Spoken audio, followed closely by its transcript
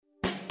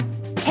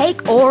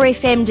Take OAR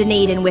FM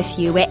Dunedin with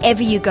you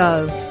wherever you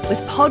go, with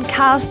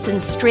podcasts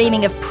and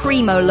streaming of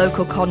primo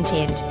local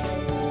content.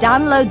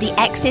 Download the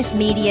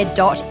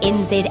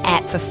accessmedia.nz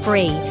app for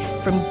free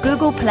from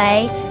Google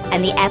Play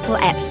and the Apple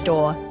App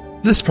Store.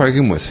 This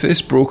program was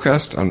first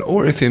broadcast on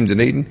OAR FM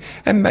Dunedin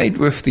and made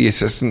with the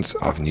assistance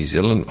of New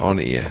Zealand On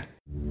Air.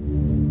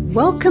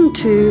 Welcome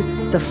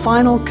to The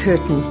Final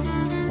Curtain.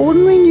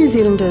 Ordinary New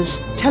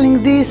Zealanders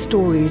telling their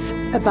stories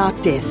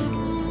about death.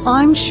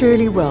 I'm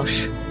Shirley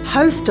Welsh,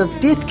 host of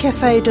Death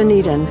Cafe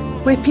Dunedin,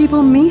 where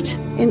people meet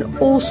in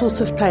all sorts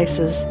of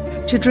places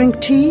to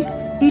drink tea,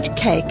 eat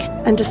cake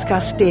and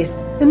discuss death.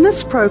 In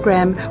this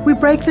program, we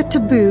break the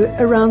taboo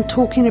around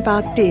talking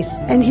about death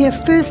and hear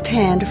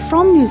firsthand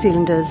from New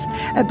Zealanders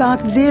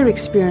about their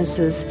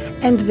experiences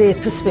and their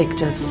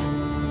perspectives.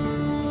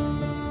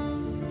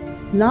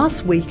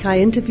 Last week, I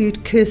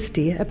interviewed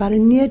Kirsty about a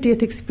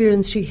near-death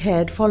experience she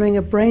had following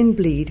a brain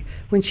bleed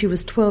when she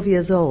was 12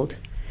 years old.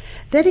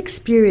 That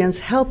experience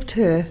helped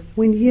her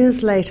when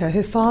years later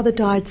her father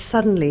died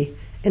suddenly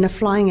in a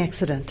flying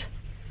accident.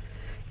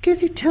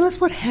 Kirsty, tell us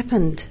what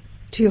happened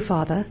to your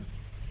father.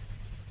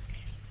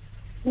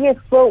 Yes,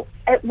 well,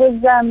 it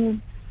was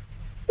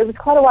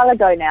quite a while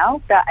ago now,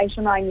 about 8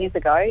 or 9 years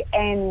ago,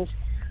 and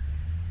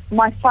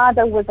my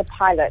father was a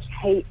pilot.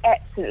 He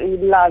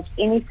absolutely loved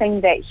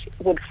anything that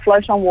would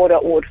float on water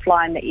or would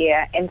fly in the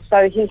air, and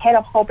so he had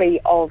a hobby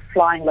of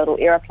flying little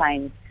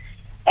aeroplanes.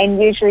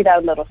 And usually they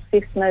were little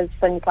Cessnas,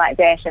 things like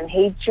that, and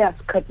he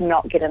just could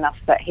not get enough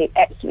of it. He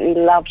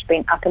absolutely loved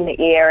being up in the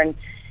air, and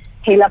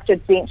he loved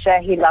adventure.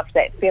 He loved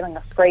that feeling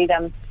of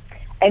freedom.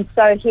 And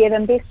so he had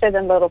invested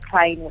in a little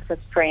plane with his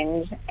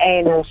friend,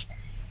 and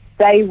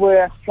they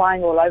were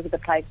flying all over the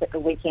place at the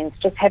weekends,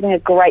 just having a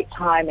great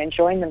time,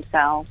 enjoying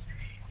themselves.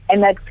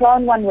 And they'd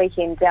flown one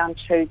weekend down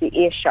to the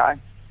air show,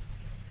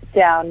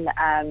 down,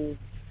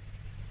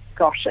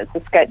 it's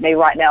escaped me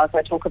right now as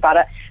I talk about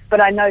it, but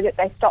I know that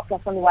they stopped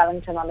off in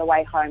Wellington on the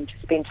way home to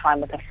spend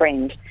time with a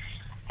friend.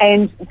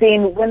 And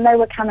then when they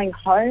were coming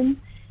home,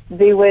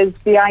 there was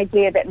the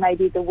idea that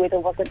maybe the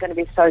weather wasn't going to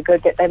be so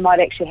good that they might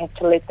actually have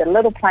to leave the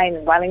little plane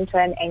in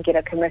Wellington and get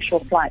a commercial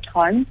flight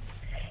home.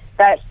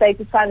 But they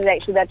decided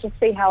actually they'd just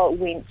see how it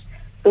went.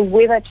 The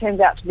weather turned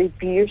out to be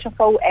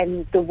beautiful,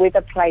 and the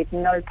weather played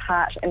no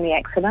part in the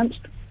accident.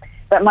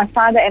 But my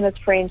father and his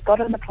friends got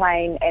on the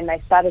plane and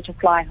they started to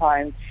fly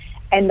home.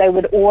 And they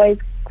would always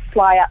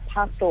fly up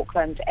past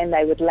Auckland and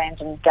they would land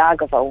in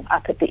Dargaville,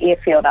 up at the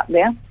airfield up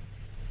there.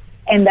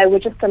 And they were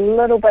just a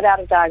little bit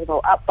out of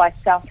Dargaville, up by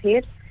South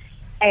Head.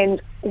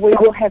 And we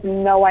will have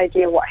no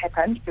idea what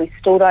happened. We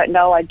still don't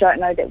know. I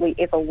don't know that we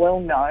ever will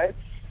know.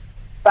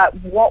 But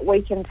what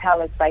we can tell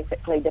is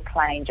basically the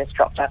plane just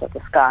dropped out of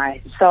the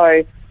sky.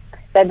 So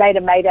they made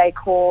a mayday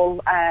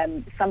call.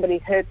 Somebody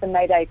heard the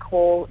mayday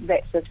call.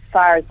 That's as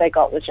far as they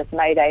got, was just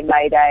mayday,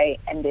 mayday,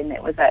 and then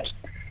that was it.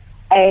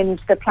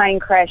 And the plane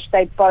crashed.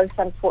 They both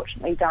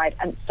unfortunately died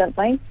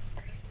instantly.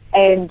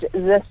 And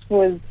this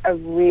was a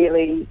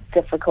really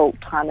difficult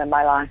time in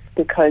my life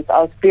because I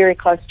was very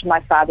close to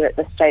my father at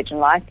this stage in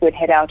life. We'd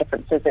had our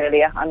differences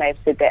earlier. I may have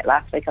said that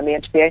last week on the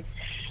interview.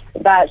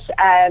 But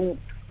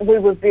we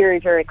were very,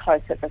 very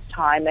close at this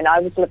time. And I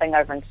was living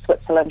over in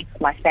Switzerland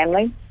with my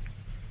family,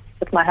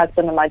 with my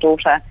husband and my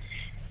daughter.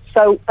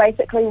 So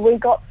basically we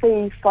got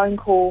the phone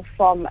call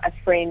from a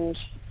friend,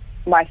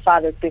 my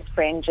father's best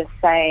friend, just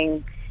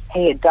saying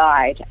he had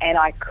died, and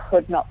I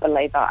could not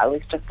believe it. I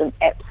was just in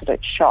absolute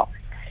shock.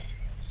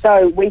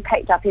 So we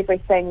packed up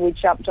everything. We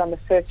jumped on the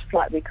first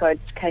flight we could,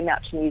 came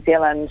out to New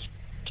Zealand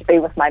to be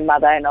with my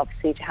mother and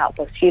obviously to help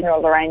with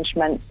funeral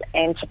arrangements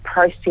and to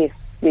process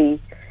the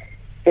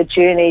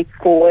journey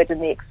forward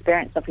and the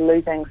experience of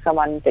losing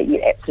someone that you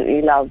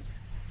absolutely love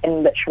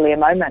in literally a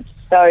moment.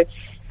 So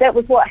that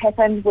was what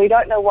happened. We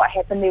don't know what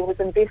happened. There was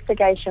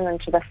investigation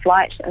into the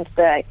flight, into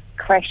the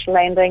crash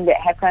landing that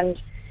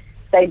happened.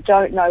 They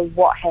don't know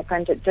what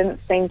happened. It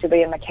didn't seem to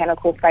be a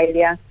mechanical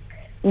failure.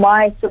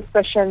 My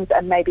suspicions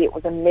are maybe it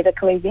was a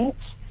medical event.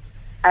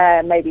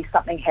 Maybe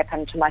something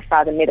happened to my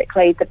father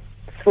medically. The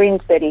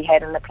friend that he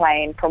had in the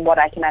plane, from what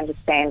I can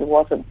understand,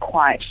 wasn't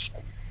quite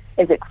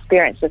as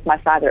experienced as my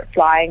father at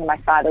flying. My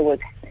father was,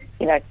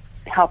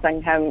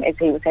 helping him as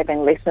he was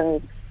having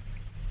lessons.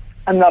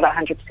 I'm not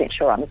 100%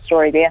 sure on the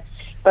story there,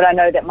 but I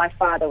know that my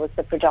father was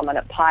the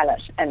predominant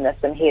pilot in this,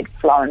 and he had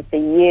flown for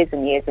years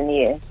and years and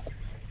years.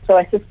 So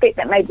I suspect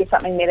that maybe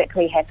something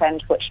medically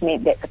happened, which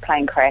meant that the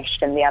plane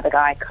crashed and the other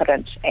guy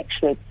couldn't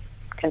actually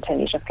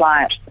continue to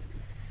fly it.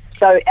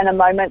 So in a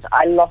moment,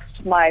 I lost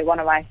one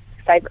of my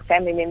favourite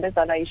family members.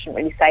 I know you shouldn't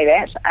really say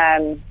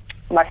that.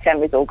 My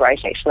family's all great,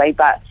 actually,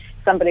 but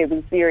somebody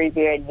was very,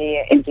 very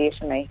near and dear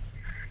to me.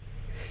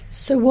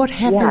 So what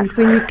happened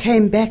when you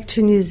came back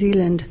to New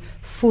Zealand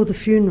for the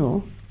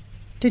funeral?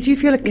 Did you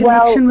feel a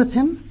connection with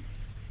him?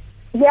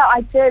 Yeah,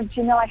 I did.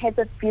 I had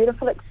this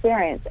beautiful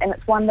experience, and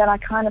it's one that I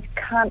kind of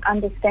can't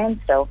understand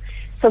still.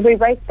 So we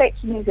raced back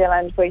to New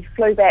Zealand. We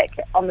flew back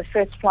on the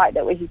first flight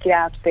that we could get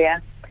out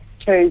there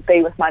to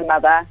be with my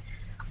mother.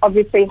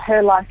 Obviously,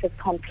 her life has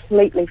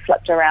completely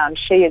flipped around.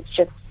 She is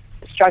just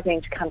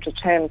struggling to come to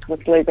terms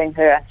with losing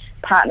her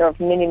partner of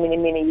many, many,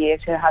 many years,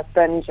 her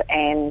husband,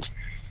 and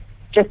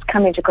just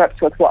coming to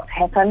grips with what's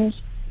happened.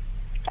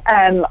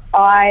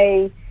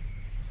 I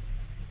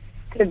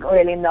didn't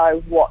really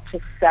know what to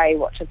say,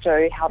 what to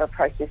do, how to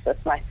process this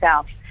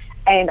myself.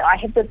 And I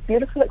had this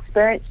beautiful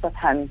experience with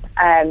him.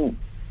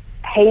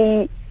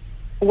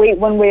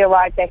 When we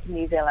arrived back in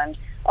New Zealand,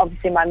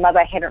 obviously my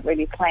mother hadn't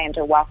really planned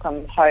a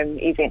welcome home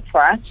event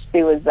for us.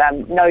 There was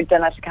no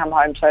dinner to come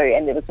home to,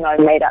 and there was no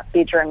made-up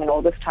bedroom and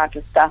all this type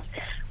of stuff,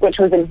 which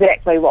was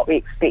exactly what we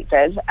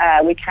expected.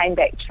 We came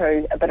back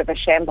to a bit of a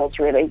shambles,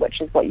 really,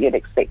 which is what you'd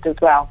expect as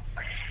well.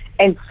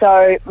 And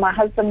so my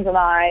husband and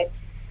I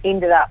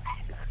ended up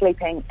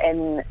sleeping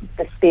in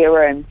the spare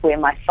room where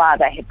my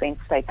father had been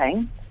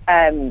sleeping.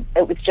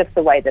 It was just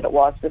the way that it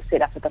was, the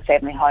setup of the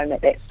family home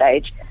at that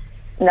stage.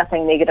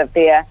 Nothing negative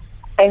there.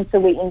 And so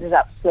we ended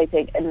up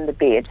sleeping in the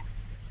bed,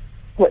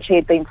 which he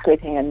had been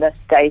sleeping in this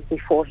days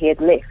before he had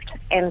left.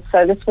 And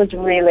so this was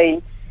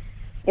really,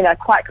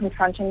 quite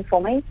confronting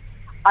for me.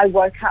 I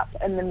woke up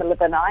in the middle of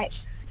the night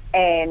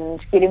and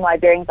getting my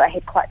bearings. I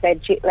had quite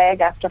bad jet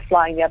lag after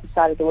flying the other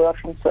side of the world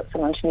from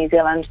Switzerland to New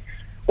Zealand.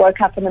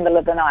 Woke up in the middle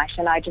of the night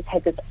and I just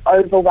had this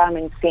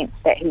overwhelming sense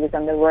that he was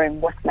in the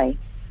room with me,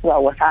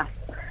 with us.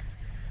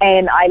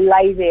 And I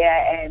lay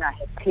there and I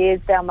had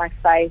tears down my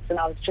face and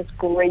I was just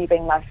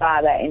grieving my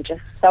father and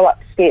just so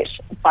upset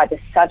by the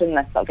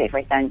suddenness of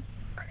everything.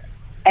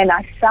 And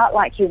I felt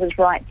like he was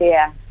right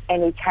there,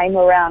 and he came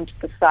around to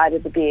the side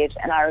of the bed,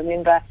 and I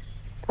remember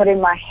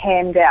putting my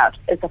hand out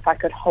as if I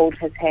could hold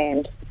his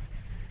hand.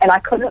 And I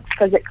couldn't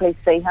physically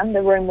see him.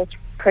 The room was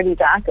pretty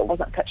dark. It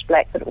wasn't pitch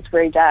black, but it was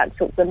very dark.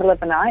 So it was the middle of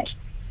the night.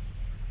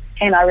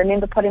 And I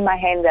remember putting my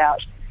hand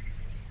out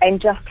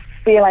and just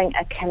feeling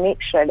a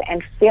connection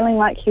and feeling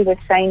like he was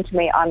saying to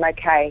me, I'm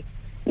okay.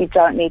 You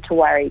don't need to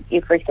worry.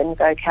 Everything's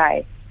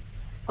okay.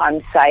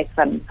 I'm safe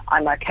and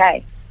I'm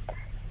okay.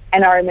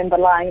 And I remember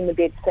lying in the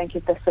bed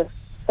thinking, this is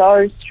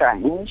so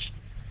strange,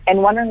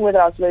 and wondering whether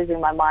I was losing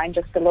my mind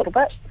just a little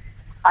bit.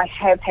 I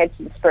have had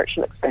some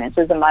spiritual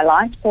experiences in my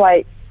life, so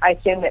I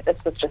assumed that this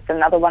was just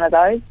another one of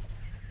those.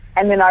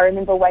 And then I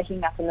remember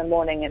waking up in the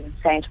morning and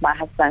saying to my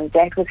husband,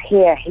 Dad was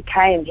here. He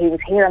came. He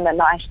was here in the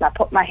night, and I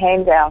put my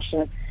hand out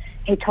and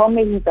he told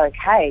me he's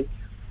okay.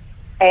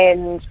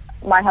 And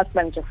my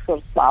husband just sort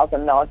of smiles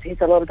and nods. He's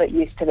a little bit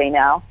used to me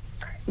now.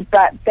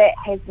 But that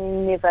has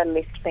never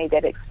left me,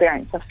 that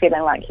experience of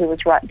feeling like he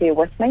was right there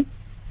with me.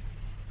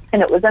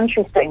 And it was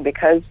interesting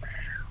because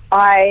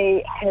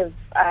I have,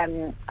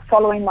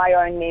 following my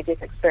own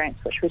near-death experience,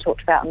 which we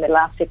talked about in the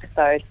last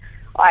episode,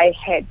 I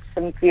had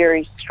some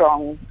very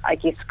strong,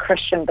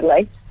 Christian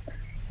beliefs.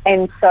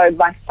 And so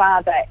my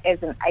father,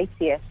 as an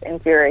atheist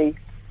and very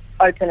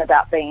open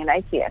about being an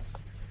atheist,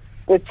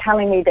 was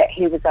telling me that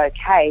he was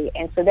okay.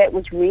 And so that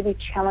was really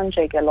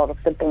challenging a lot of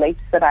the beliefs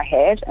that I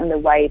had and the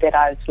way that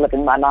I was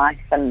living my life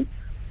and,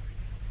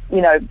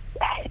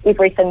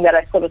 everything that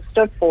I sort of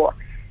stood for,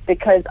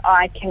 because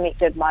I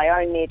connected my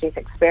own near-death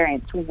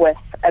experience with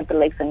a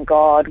belief in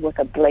God, with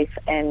a belief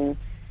in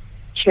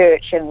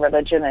church and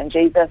religion and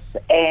Jesus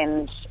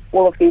and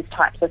all of these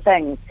types of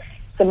things.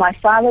 So my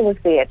father was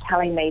there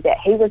telling me that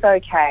he was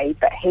okay,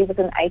 but he was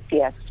an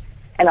atheist.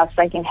 And I was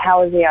thinking,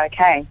 how is he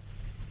okay?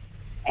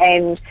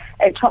 And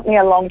it took me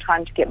a long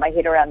time to get my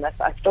head around this.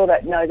 I still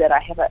don't know that I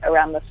have it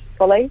around this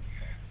fully,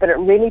 but it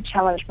really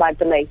challenged my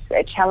beliefs.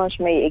 It challenged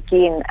me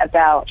again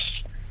about,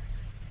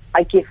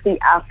 the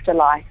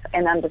afterlife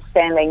and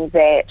understanding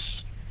that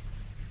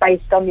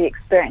based on the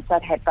experience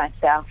I'd had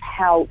myself,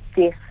 how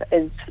death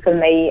is for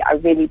me. I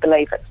really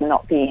believe it's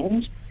not the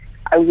end.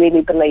 I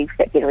really believe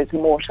that there is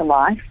more to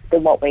life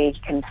than what we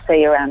can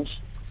see around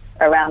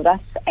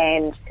us,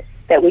 and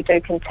that we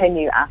do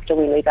continue after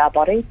we leave our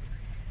body.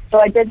 So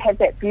I did have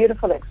that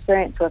beautiful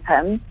experience with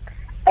him,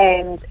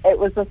 and it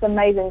was this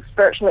amazing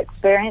spiritual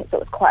experience. It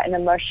was quite an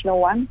emotional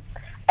one.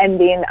 And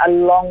then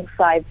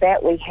alongside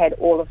that, we had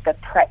all of the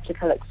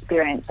practical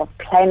experience of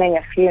planning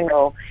a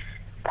funeral,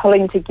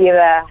 pulling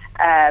together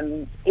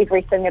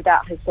everything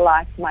about his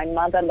life, my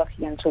mother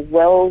looking into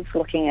wills,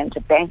 looking into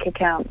bank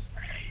accounts.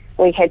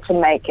 We had to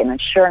make an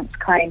insurance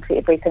claim for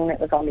everything that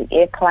was on the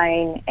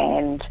airplane,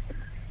 and,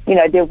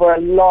 there were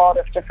a lot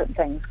of different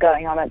things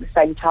going on at the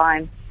same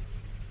time.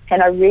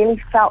 And I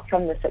really felt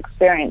from this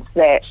experience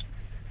that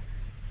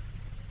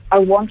I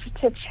wanted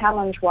to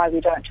challenge why we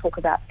don't talk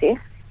about death.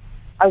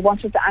 I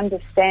wanted to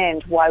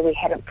understand why we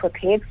hadn't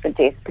prepared for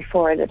death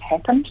before it had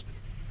happened.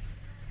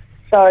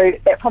 So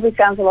that probably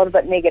sounds a little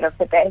bit negative,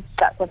 but that has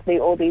stuck with me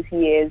all these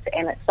years,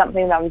 and it's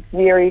something that I'm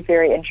very,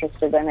 very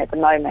interested in at the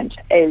moment,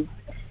 is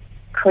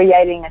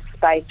creating a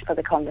space for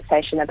the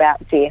conversation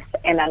about death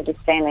and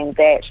understanding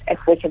that if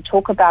we can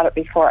talk about it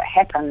before it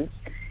happens,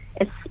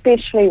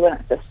 especially when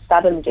it's a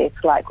sudden death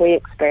like we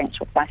experienced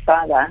with my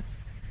father,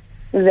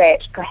 that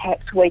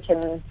perhaps we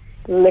can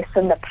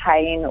lessen the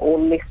pain or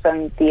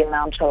lessen the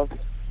amount of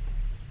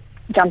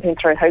jumping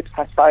through hoops,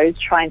 I suppose,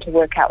 trying to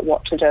work out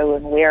what to do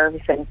and where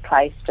everything's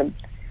placed and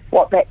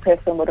what that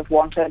person would have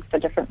wanted for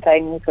different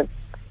things. And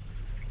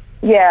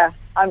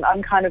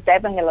I'm kind of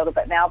babbling a little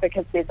bit now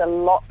because there's a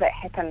lot that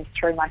happened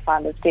through my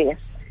father's death,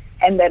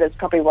 and that is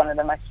probably one of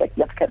the most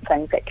significant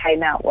things that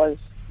came out, was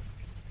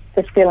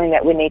this feeling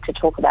that we need to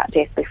talk about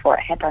death before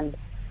it happens.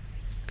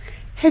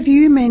 Have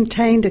you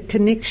maintained a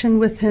connection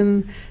with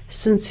him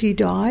since he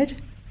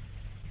died?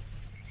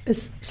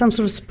 Is some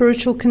sort of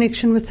spiritual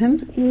connection with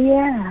him?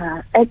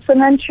 Yeah, it's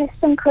an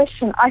interesting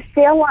question. I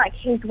feel like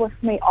he's with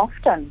me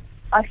often.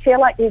 I feel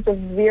like there's a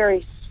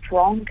very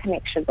strong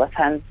connection with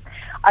him.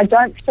 I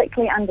don't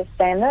particularly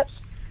understand it.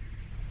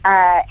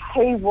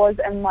 He was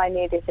in my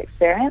near-death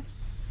experience.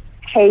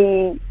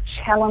 He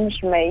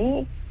challenged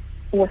me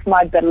with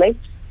my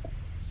beliefs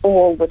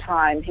all the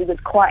time. He was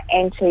quite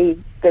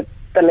anti the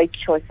belief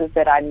choices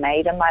that I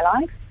made in my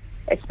life,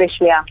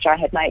 especially after I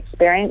had my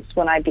experience,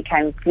 when I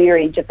became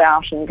very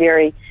devout and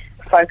very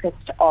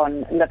focused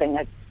on living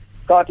a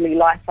godly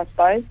life, I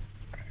suppose.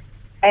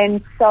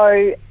 And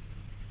so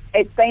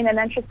it's been an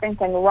interesting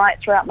thing right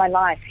throughout my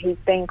life. He's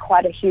been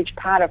quite a huge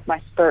part of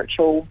my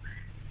spiritual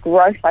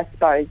growth, I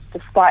suppose,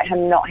 despite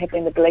him not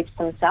having the beliefs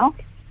himself.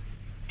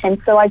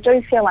 And so I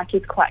do feel like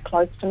he's quite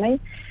close to me.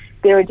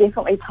 There are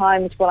definitely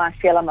times when I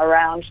feel him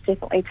around,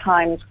 definitely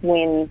times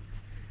when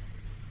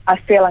I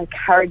feel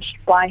encouraged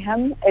by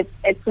him.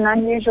 It's an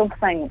unusual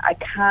thing. I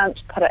can't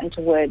put it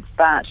into words,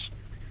 but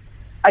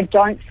I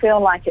don't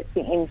feel like it's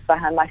the end for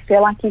him. I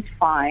feel like he's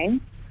fine.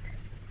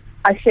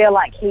 I feel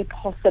like he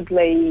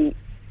possibly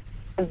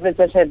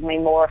visited me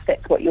more, if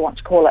that's what you want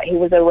to call it. He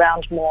was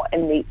around more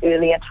in the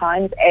earlier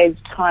times. As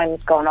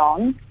time's gone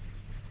on,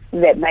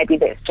 that maybe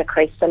that's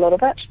decreased a little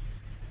bit.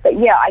 But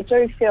yeah, I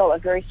do feel a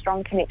very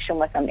strong connection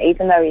with him,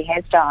 even though he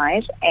has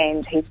died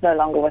and he's no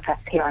longer with us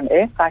here on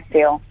earth. I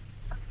feel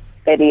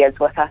that he is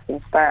with us in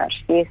spirit.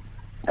 Yes,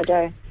 I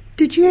do.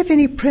 Did you have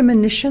any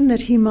premonition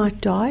that he might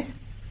die?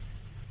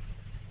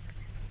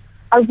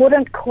 I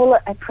wouldn't call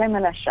it a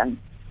premonition,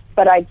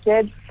 but I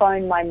did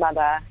phone my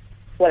mother.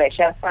 Well,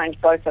 actually, I phoned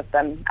both of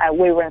them.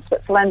 We were in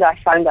Switzerland. I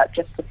phoned up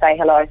just to say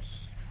hello.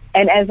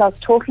 And as I was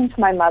talking to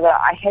my mother,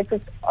 I had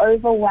this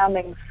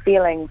overwhelming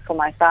feeling for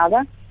my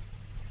father.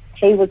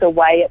 He was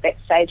away at that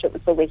stage. It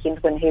was the weekend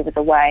when he was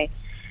away.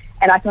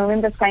 And I can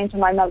remember saying to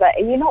my mother, are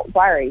you not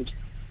worried?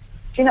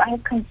 Do you not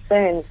have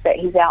concerns that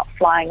he's out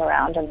flying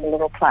around in the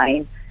little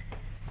plane?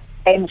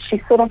 And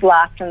she sort of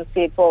laughed and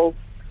said, well,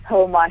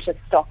 who am I to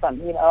stop him?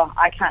 You know,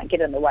 I can't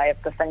get in the way of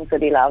the things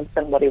that he loves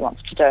and what he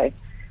wants to do.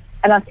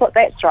 And I thought,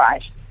 that's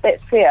right,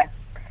 that's fair.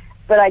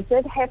 But I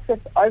did have this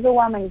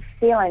overwhelming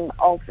feeling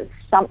of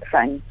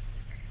something.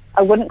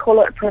 I wouldn't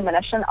call it a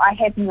premonition. I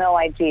had no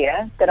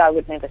idea that I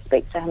would never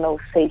speak to him or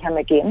see him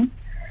again.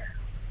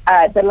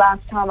 The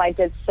last time I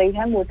did see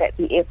him was at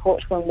the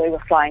airport when we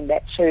were flying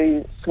back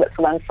to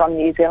Switzerland from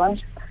New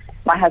Zealand.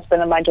 My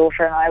husband and my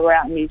daughter and I were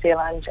out in New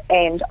Zealand,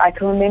 and I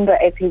can remember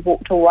as he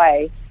walked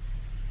away,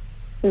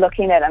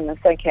 looking at him and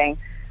thinking,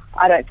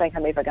 I don't think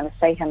I'm ever going to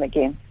see him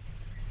again,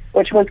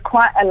 which was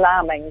quite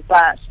alarming.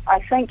 But I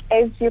think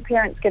as your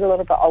parents get a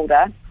little bit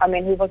older, I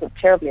mean, he wasn't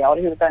terribly old,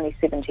 he was only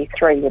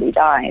 73 when he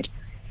died.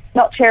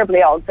 Not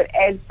terribly old, but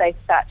as they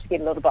start to get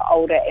a little bit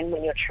older, and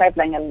when you're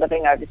travelling and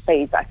living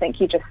overseas, I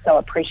think you just so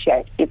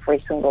appreciate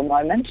every single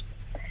moment.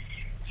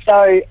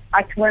 So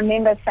I can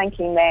remember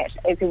thinking that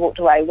as he walked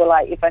away, will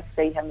I ever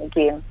see him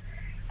again?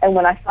 And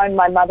when I phoned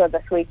my mother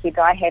this weekend,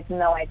 I had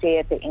no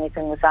idea that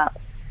anything was up.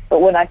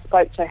 But when I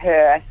spoke to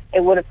her,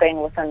 it would have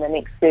been within the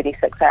next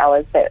 36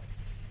 hours that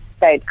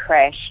they'd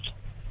crashed,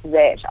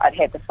 that I'd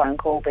had the phone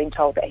call being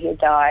told that he had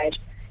died.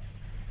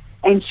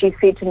 And she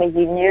said to me,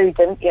 you knew,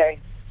 didn't you?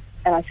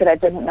 And I said, I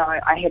didn't know.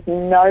 I had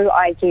no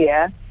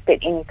idea that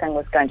anything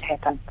was going to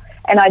happen.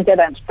 And I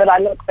didn't. But I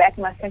look back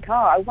and I think, oh,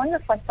 I wonder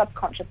if I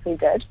subconsciously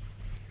did.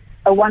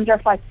 I wonder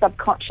if I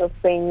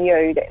subconsciously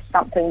knew that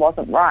something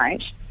wasn't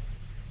right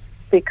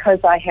because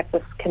I have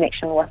this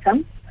connection with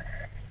him.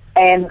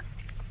 And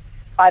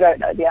I don't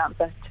know the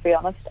answer, to be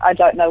honest. I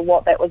don't know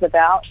what that was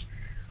about.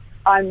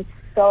 I'm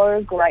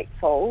so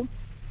grateful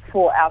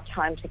for our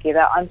time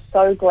together. I'm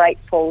so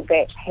grateful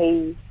that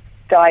he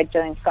died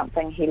doing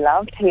something he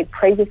loved. He had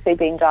previously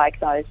been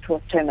diagnosed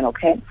with terminal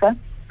cancer,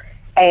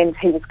 and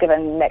he was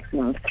given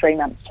maximum 3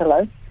 months to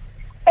live.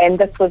 And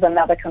this was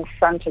another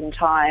confronting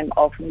time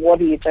of what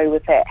do you do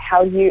with that?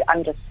 How do you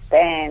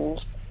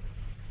understand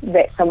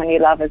that someone you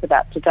love is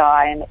about to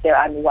die and that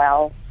they're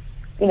unwell?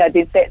 You know,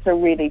 that's a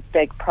really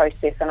big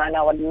process, and I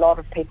know a lot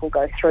of people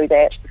go through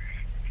that.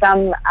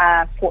 Some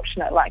are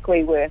fortunate, like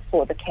we were,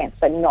 for the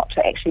cancer not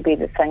to actually be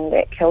the thing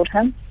that killed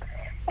him.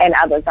 And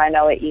others, I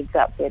know, it ends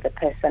up where the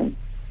person,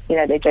 you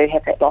know, they do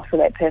have that loss of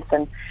that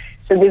person.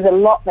 So there's a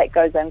lot that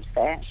goes into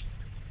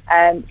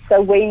that.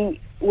 So we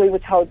were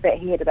told that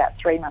he had about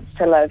 3 months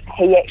to live.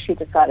 He actually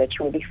decided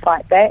to really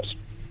fight that.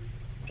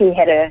 He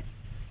had a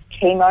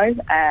chemo,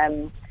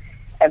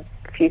 a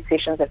few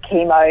sessions of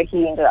chemo.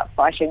 He ended up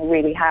fighting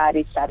really hard.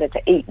 He started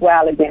to eat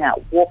well. He went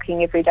out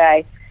walking every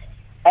day.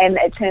 And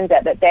it turns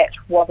out that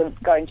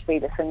wasn't going to be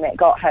the thing that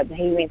got him.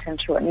 He went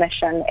into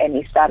remission and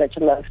he started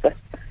to live this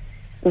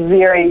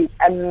very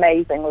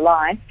amazing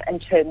life in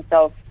terms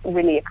of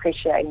really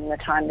appreciating the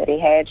time that he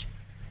had.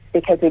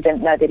 because he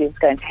didn't know that he was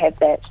going to have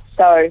that.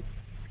 So,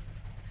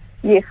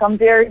 yes, I'm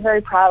very,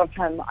 very proud of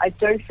him. I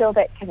do feel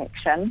that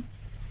connection.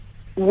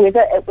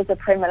 Whether it was a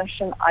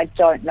premonition, I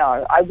don't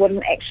know. I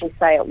wouldn't actually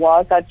say it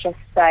was. I'd just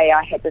say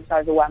I had this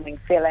overwhelming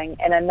feeling,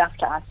 and enough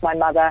to ask my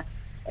mother,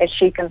 is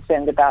she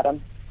concerned about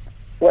him?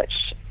 Which,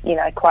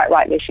 quite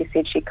rightly, she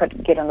said she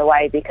couldn't get in the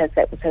way because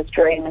that was his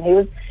dream, and he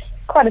was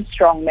quite a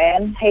strong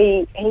man.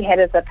 He had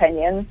his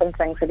opinions and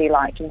things that he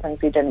liked and things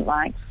he didn't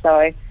like.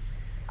 So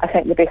I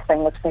think the best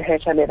thing was for her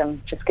to let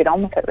him just get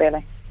on with it,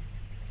 really.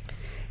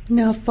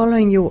 Now,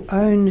 following your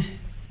own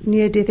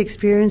near-death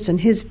experience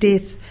and his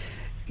death,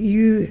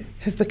 you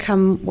have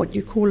become what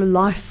you call a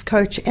life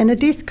coach and a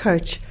death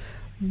coach.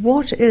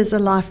 What is a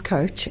life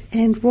coach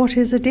and what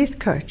is a death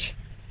coach?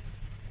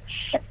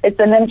 It's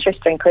an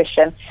interesting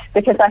question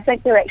because I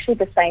think they're actually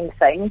the same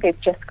thing.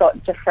 They've just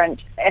got different,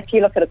 if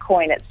you look at a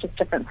coin, it's just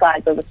different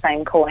sides of the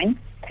same coin.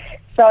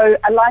 So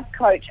a life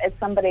coach is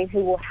somebody who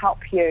will help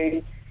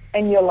you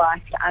in your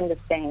life to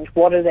understand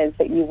what it is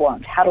that you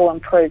want, how to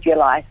improve your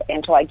life,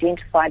 and to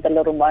identify the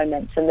little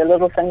moments and the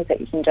little things that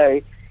you can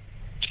do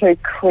to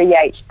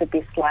create the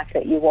best life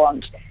that you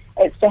want.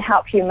 It's to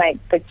help you make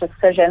big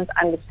decisions,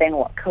 understand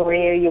what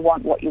career you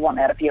want, what you want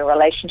out of your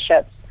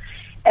relationships.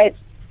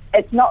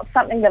 It's not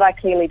something that I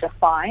clearly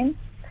define,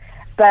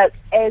 but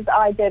as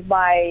I did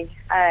my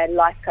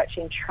life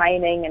coaching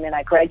training and then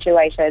I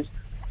graduated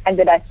and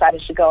then I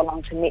started to go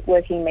along to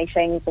networking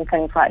meetings and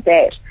things like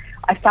that,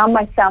 I found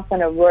myself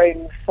in a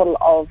room full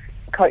of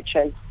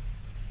coaches.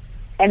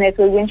 And as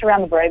we went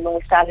around the room and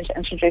we started to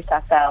introduce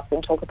ourselves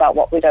and talk about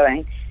what we're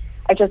doing,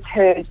 I just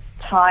heard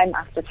time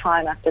after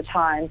time after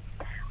time,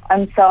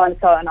 I'm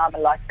so-and-so and I'm a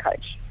life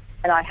coach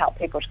and I help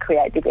people to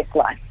create their best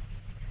life.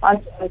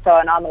 I'm so-and-so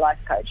and I'm a life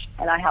coach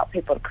and I help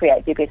people to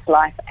create their best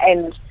life.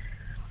 And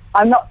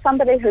I'm not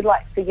somebody who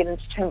likes to get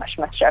into too much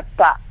mischief,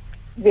 but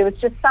there was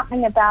just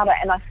something about it,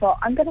 and I thought,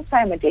 I'm going to say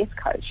I'm a death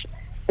coach,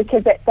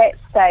 because at that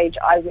stage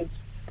I was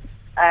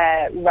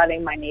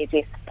running my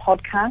near-death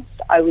podcast.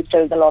 I was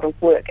doing a lot of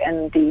work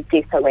in the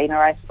death arena,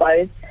 I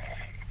suppose,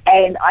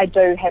 and I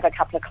do have a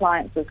couple of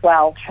clients as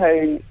well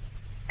who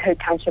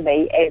come to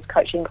me as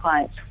coaching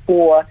clients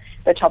for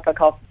the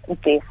topic of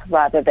death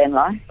rather than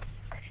life.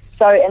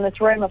 So in this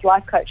room of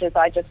life coaches,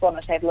 I just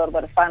wanted to have a little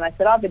bit of fun. I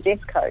said, I'm a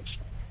death coach.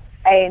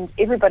 And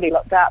everybody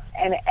looked up,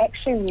 and it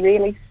actually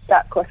really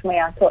stuck with me.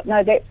 I thought,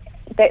 no,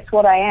 that's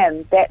what I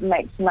am. That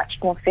makes much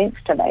more sense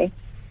to me.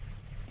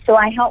 So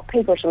I help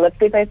people to live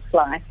their best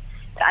life,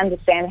 to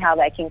understand how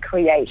they can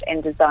create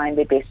and design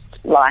their best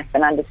life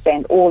and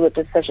understand all the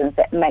decisions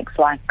that makes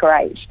life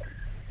great.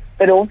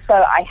 But also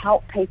I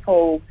help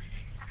people,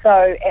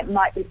 so it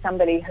might be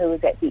somebody who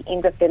is at the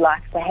end of their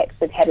life, perhaps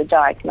they've had a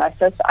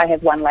diagnosis. I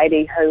have one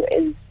lady who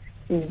is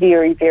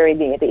very, very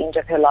near the end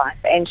of her life,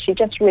 and she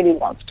just really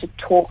wants to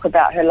talk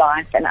about her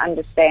life and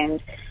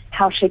understand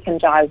how she can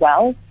die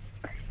well.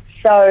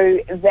 So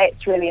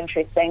that's really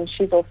interesting.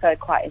 She's also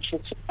quite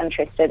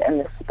interested in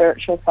the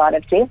spiritual side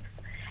of death.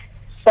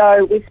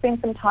 So we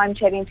spent some time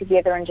chatting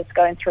together and just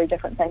going through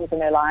different things in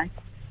her life.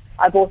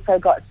 I've also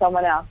got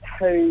someone else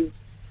whose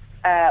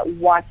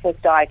wife was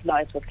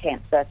diagnosed with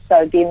cancer.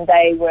 So then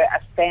they were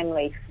a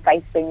family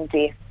facing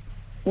death,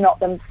 not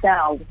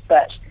themselves,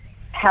 but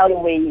how do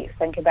we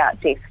think about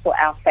death for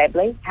our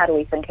family? How do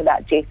we think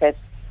about death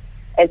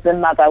as the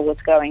mother was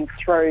going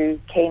through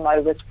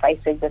chemo, was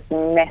facing this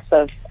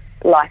massive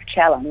life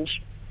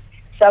challenge?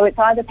 So it's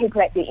either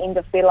people at the end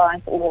of their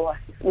life or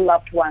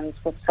loved ones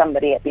with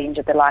somebody at the end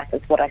of their life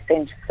is what I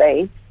seem to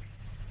see.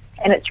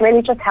 And it's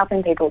really just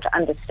helping people to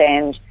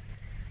understand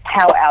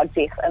how our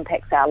death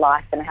impacts our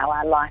life and how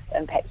our life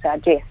impacts our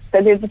death.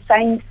 So they're the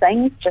same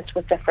things, just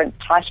with different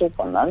titles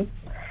on them.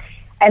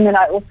 And then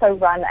I also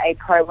run a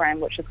program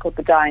which is called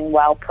the Dying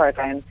Well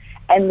program.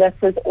 And this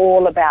is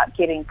all about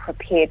getting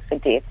prepared for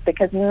death,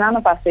 because none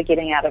of us are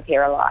getting out of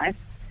here alive,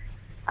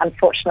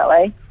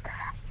 unfortunately.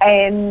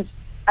 And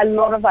a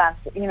lot of us,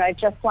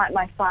 just like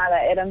my father,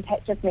 it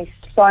impacted me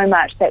so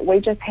much that we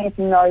just had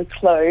no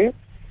clue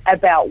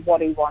about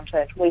what he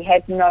wanted. We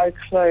had no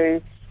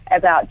clue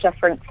about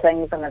different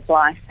things in his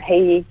life.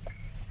 He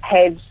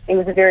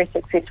was a very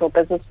successful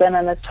businessman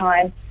in his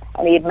time,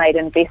 and he had made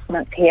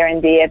investments here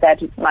and there.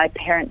 That my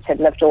parents had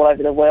lived all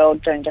over the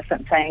world doing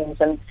different things,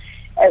 and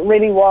it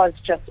really was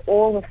just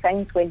all the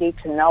things we need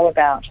to know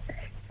about.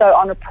 So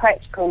on a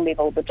practical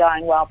level, the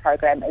Dying Well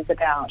program is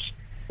about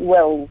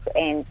wills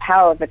and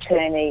power of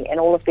attorney and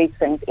all of these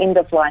things,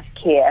 end-of-life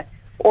care,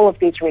 all of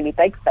these really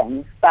big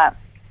things. But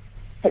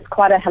it's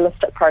quite a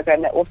holistic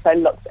program that also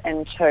looks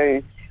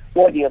into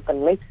what are your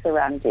beliefs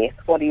around death,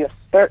 what are your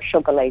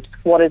spiritual beliefs,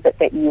 what is it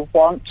that you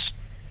want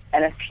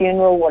in a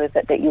funeral, what is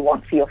it that you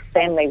want for your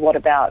family, what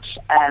about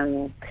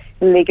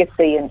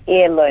legacy and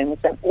heirlooms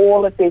and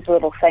all of these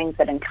little things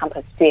that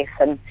encompass death.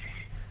 And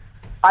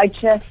I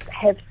just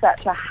have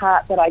such a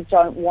heart that I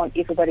don't want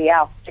everybody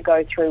else to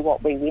go through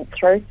what we went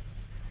through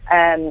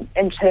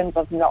in terms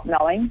of not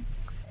knowing.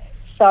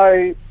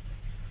 So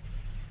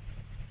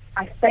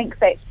I think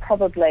that's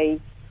probably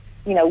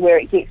where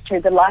it gets to.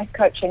 The life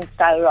coaching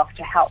started off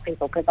to help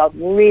people because I was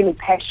really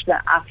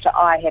passionate after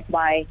I had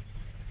my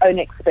own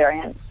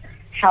experience.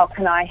 How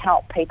can I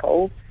help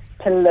people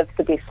to live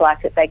the best life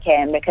that they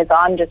can? Because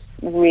I'm just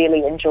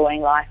really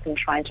enjoying life and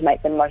trying to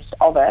make the most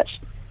of it.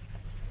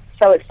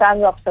 So it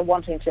started off so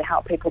wanting to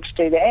help people to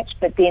do that.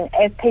 But then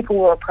as people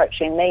were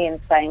approaching me and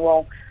saying,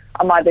 well,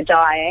 I'm either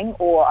dying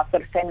or I've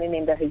got a family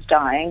member who's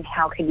dying,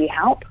 how can you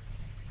help?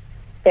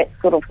 That's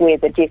sort of where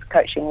the death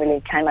coaching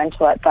really came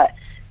into it. But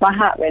my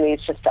heart really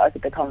is just to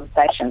open the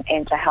conversation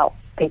and to help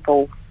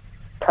people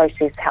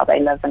process how they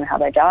live and how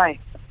they die.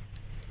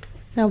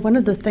 Now, one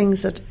of the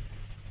things that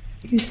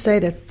you say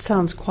that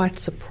sounds quite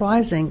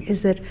surprising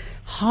is that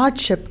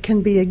hardship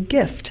can be a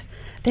gift.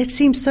 That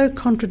seems so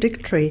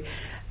contradictory.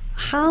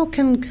 How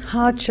can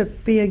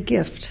hardship be a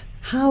gift?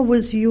 How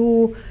was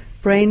your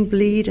brain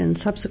bleed and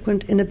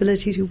subsequent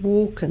inability to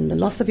walk and the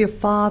loss of your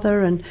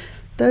father and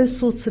those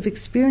sorts of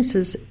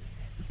experiences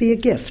be a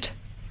gift?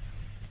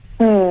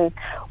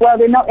 Well,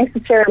 they're not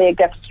necessarily a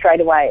gift straight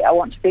away. I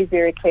want to be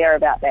very clear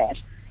about that.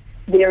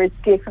 There is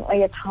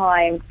definitely a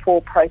time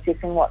for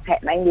processing what's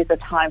happening. There's a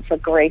time for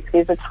grief.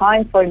 There's a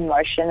time for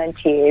emotion and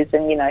tears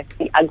and,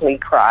 the ugly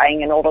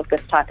crying and all of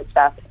this type of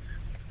stuff.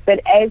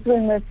 But as we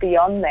move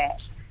beyond that,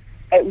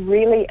 it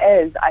really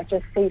is, I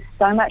just see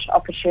so much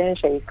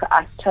opportunity for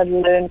us to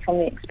learn from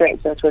the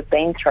experiences we've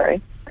been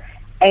through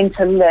and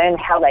to learn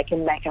how they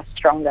can make us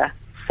stronger.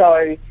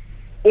 So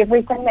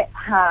everything that's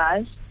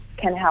hard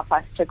can help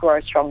us to grow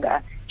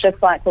stronger.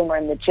 Just like when we're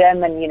in the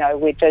gym and,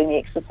 we're doing the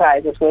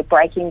exercises, we're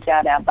breaking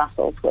down our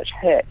muscles, which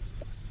hurts,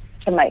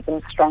 to make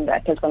them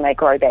stronger, because when they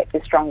grow back,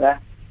 they're stronger.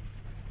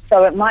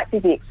 So it might be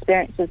the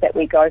experiences that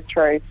we go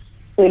through.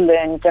 We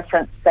learn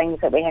different things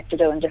that we have to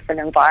do in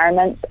different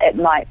environments. It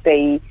might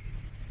be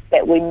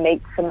that we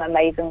meet some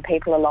amazing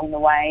people along the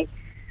way.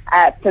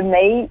 For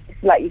me,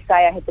 like you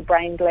say, I had the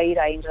brain bleed.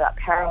 I ended up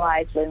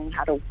paralysed, learning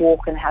how to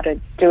walk and how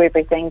to do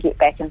everything, get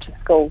back into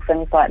school,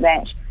 things like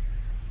that.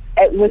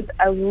 It was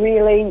a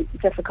really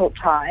difficult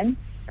time,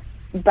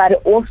 but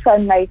it also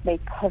made me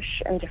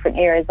push in different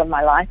areas of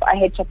my life. I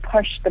had to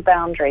push the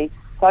boundaries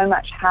so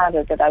much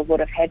harder than I would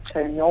have had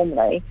to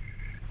normally.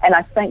 And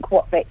I think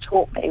what that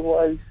taught me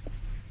was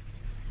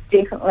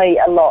definitely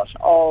a lot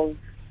of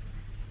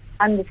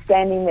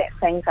understanding that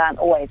things aren't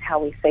always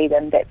how we see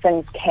them, that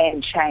things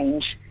can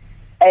change.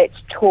 It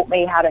taught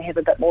me how to have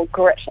a bit more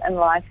grit in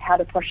life, how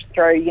to push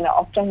through.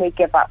 Often we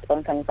give up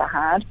when things are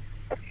hard.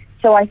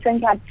 So I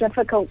think our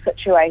difficult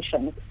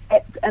situations,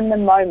 in the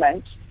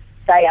moment,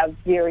 they are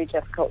very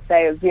difficult,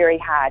 they are very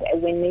hard,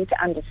 and we need to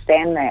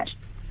understand that.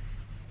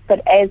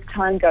 But as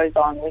time goes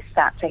on, we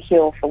start to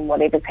heal from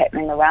whatever's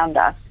happening around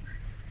us.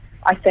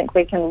 I think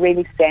we can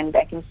really stand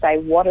back and say,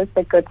 what is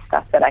the good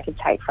stuff that I can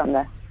take from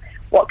this?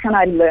 What can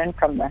I learn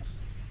from this?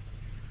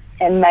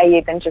 And may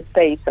even just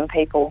be some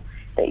people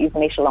that you've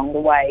met along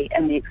the way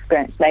in the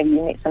experience. Maybe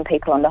you met some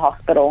people in the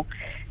hospital.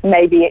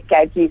 Maybe it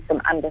gave you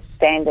some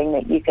understanding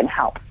that you can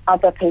help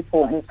other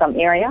people in some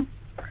area.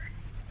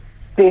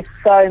 There's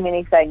so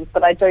many things,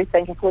 but I do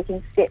think if we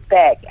can step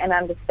back and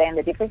understand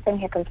that everything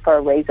happens for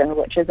a reason,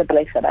 which is a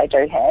belief that I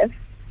do have,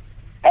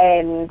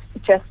 and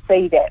just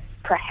see that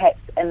perhaps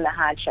in the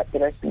hardship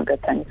there are some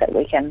good things that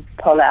we can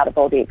pull out of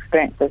all the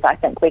experiences, I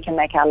think we can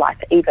make our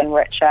life even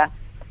richer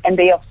and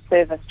be of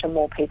service to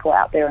more people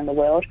out there in the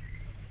world.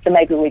 So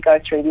maybe we go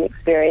through the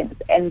experience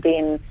and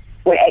then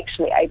we're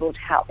actually able to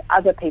help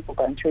other people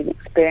going through the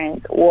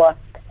experience, or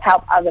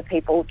help other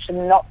people to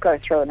not go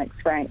through an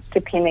experience,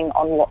 depending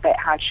on what that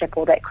hardship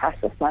or that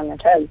crisis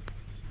moment is.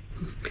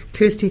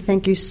 Kirsty,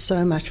 thank you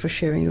so much for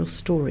sharing your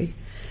story.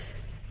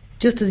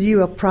 Just as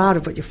you are proud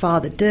of what your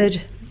father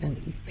did,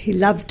 and he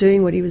loved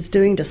doing what he was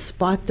doing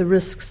despite the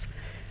risks,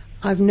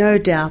 I've no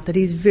doubt that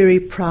he's very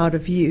proud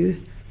of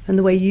you and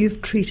the way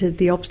you've treated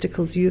the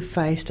obstacles you've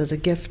faced as a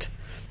gift,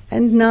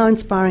 and now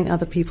inspiring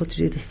other people to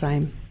do the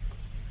same.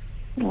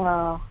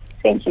 Wow,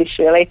 thank you,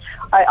 Shirley.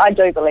 I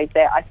do believe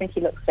that. I think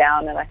he looks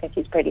down and I think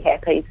he's pretty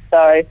happy.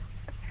 So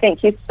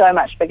thank you so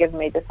much for giving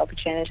me this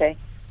opportunity.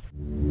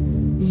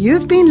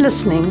 You've been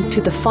listening to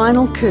The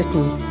Final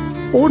Curtain,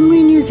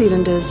 ordinary New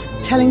Zealanders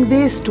telling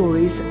their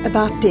stories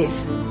about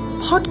death.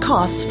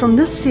 Podcasts from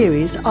this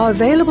series are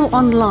available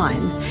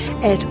online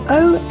at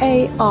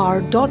oar.org.nz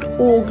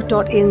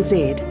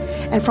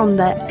and from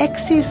the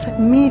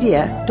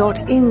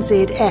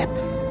accessmedia.nz app.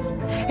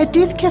 At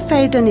Death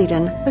Cafe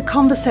Dunedin, the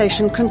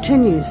conversation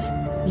continues.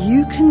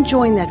 You can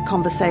join that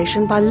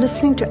conversation by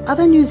listening to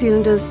other New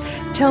Zealanders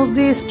tell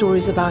their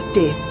stories about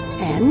death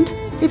and,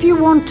 if you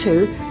want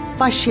to,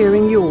 by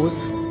sharing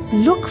yours.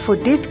 Look for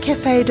Death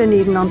Cafe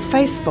Dunedin on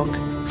Facebook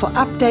for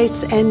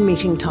updates and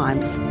meeting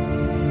times.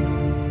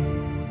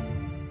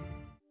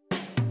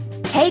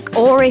 Take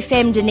OAR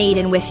FM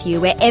Dunedin with you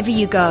wherever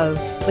you go,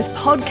 with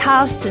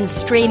podcasts and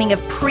streaming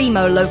of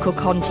primo local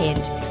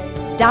content.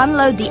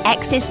 Download the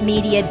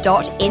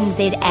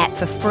accessmedia.nz app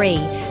for free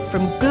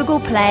from Google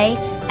Play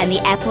and the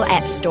Apple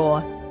App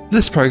Store.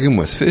 This program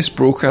was first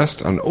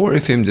broadcast on OAR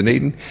FM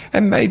Dunedin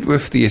and made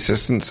with the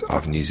assistance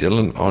of New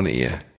Zealand On Air.